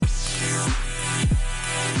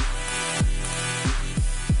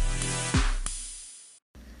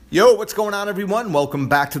Yo, what's going on, everyone? Welcome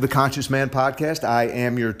back to the Conscious Man Podcast. I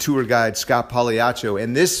am your tour guide, Scott Pagliaccio,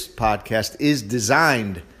 and this podcast is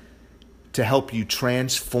designed to help you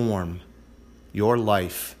transform your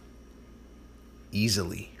life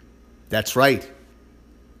easily. That's right.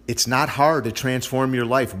 It's not hard to transform your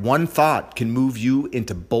life. One thought can move you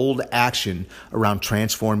into bold action around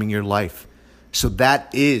transforming your life. So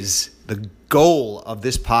that is the goal of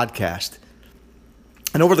this podcast.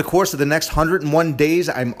 And over the course of the next 101 days,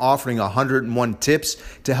 I'm offering 101 tips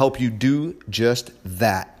to help you do just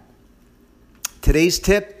that. Today's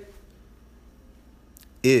tip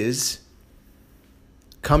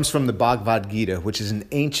comes from the Bhagavad Gita, which is an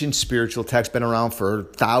ancient spiritual text, been around for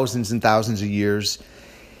thousands and thousands of years.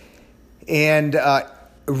 And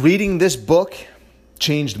reading this book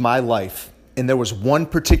changed my life. And there was one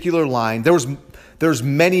particular line. There's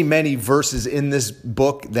many, many verses in this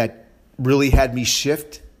book that really had me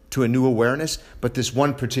shift to a new awareness, but this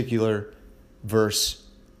one particular verse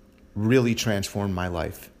really transformed my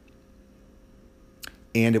life.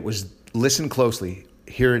 And it was, listen closely,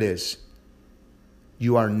 here it is.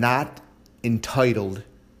 You are not entitled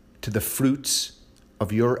to the fruits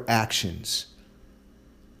of your actions,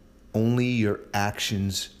 only your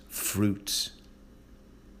actions' fruits.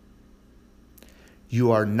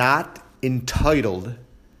 You are not entitled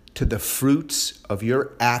to the fruits of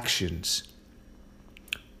your actions,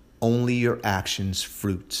 only your actions'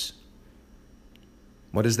 fruits.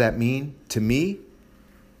 What does that mean? To me,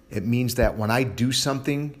 it means that when I do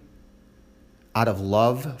something out of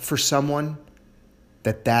love for someone,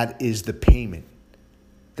 that is the payment,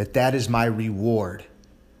 that is my reward.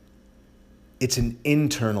 It's an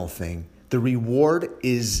internal thing. The reward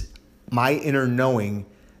is my inner knowing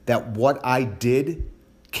that what I did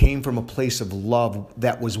came from a place of love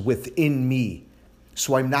that was within me.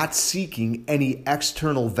 So I'm not seeking any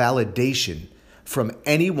external validation from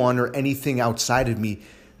anyone or anything outside of me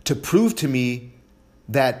to prove to me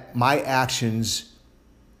that my actions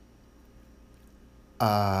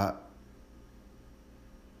were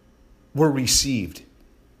received.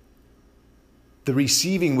 The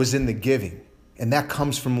receiving was in the giving, and that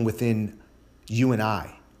comes from within you and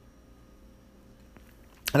I.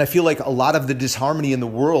 And I feel like a lot of the disharmony in the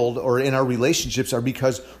world or in our relationships are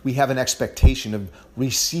because we have an expectation of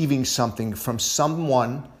receiving something from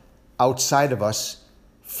someone outside of us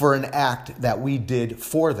for an act that we did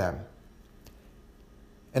for them.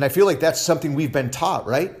 And I feel like that's something we've been taught,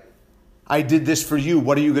 right? I did this for you.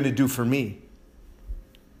 What are you going to do for me?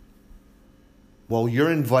 Well, you're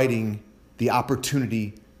inviting the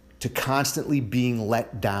opportunity to constantly being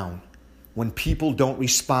let down when people don't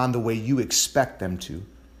respond the way you expect them to.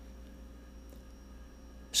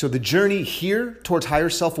 So the journey here towards higher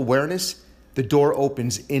self-awareness, the door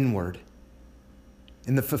opens inward.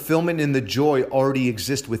 And the fulfillment and the joy already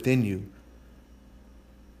exist within you.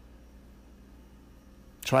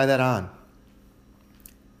 Try that on.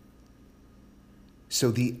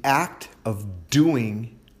 So the act of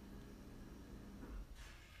doing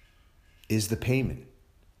is the payment.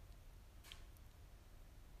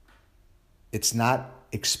 It's not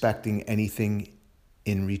expecting anything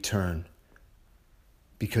in return.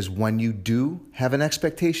 Because when you do have an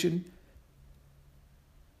expectation,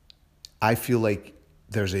 I feel like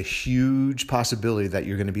there's a huge possibility that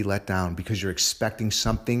you're going to be let down because you're expecting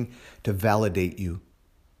something to validate you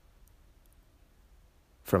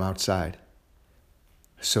from outside.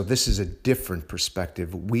 So this is a different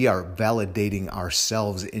perspective. We are validating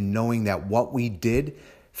ourselves in knowing that what we did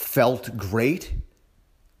felt great.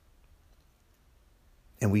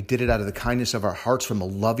 And we did it out of the kindness of our hearts from a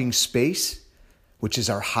loving space, which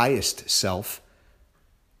is our highest self,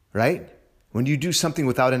 right? When you do something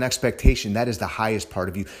without an expectation, that is the highest part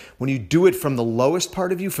of you. When you do it from the lowest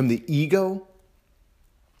part of you, from the ego,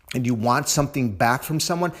 and you want something back from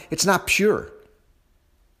someone, it's not pure.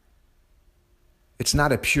 It's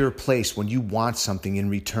not a pure place when you want something in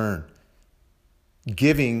return.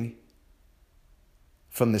 Giving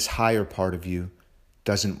from this higher part of you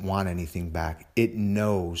doesn't want anything back. It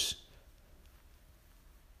knows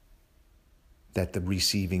that the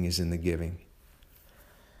receiving is in the giving.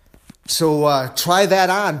 So try that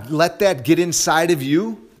on. Let that get inside of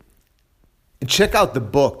you. And check out the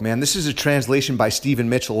book, man. This is a translation by Stephen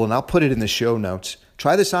Mitchell, and I'll put it in the show notes.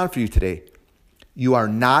 Try this on for you today. You are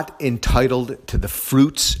not entitled to the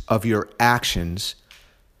fruits of your actions,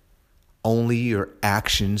 only your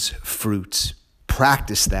actions' fruits.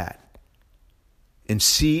 Practice that. And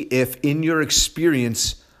see if in your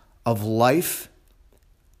experience of life,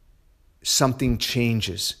 something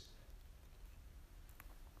changes.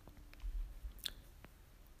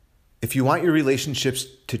 If you want your relationships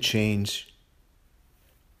to change,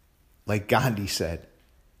 Like Gandhi said,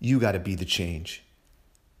 you got to be the change.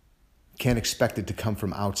 Can't expect it to come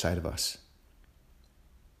from outside of us.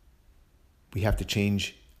 We have to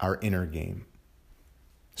change our inner game.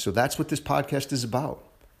 So that's what this podcast is about.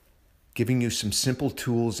 Giving you some simple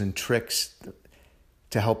tools and tricks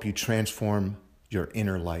to help you transform your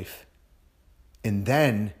inner life. And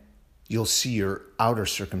then you'll see your outer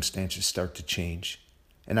circumstances start to change.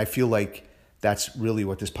 And I feel like that's really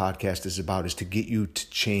what this podcast is about, is to get you to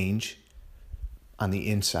change on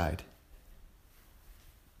the inside.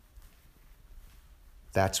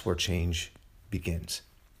 That's where change begins.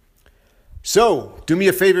 So, do me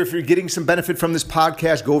a favor, if you're getting some benefit from this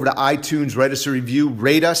podcast, go over to iTunes, write us a review,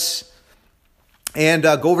 rate us, and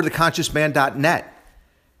go over to theconsciousman.net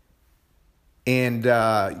and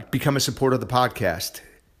become a supporter of the podcast.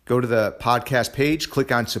 Go to the podcast page,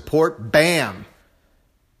 click on support, bam,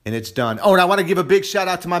 and it's done. Oh, and I want to give a big shout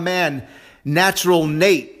out to my man, Natural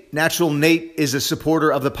Nate. Natural Nate is a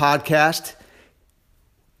supporter of the podcast.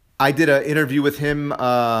 I did an interview with him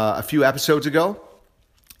a few episodes ago,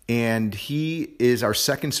 and he is our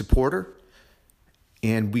second supporter,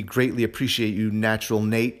 and we greatly appreciate you, Natural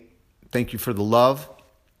Nate. Thank you for the love.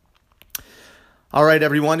 All right,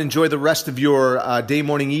 everyone, enjoy the rest of your day,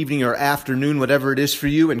 morning, evening, or afternoon, whatever it is for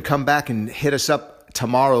you, and come back and hit us up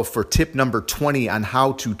tomorrow for tip number 20 on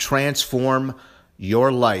how to transform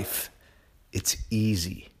your life. It's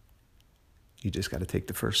easy. You just got to take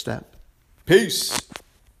the first step. Peace.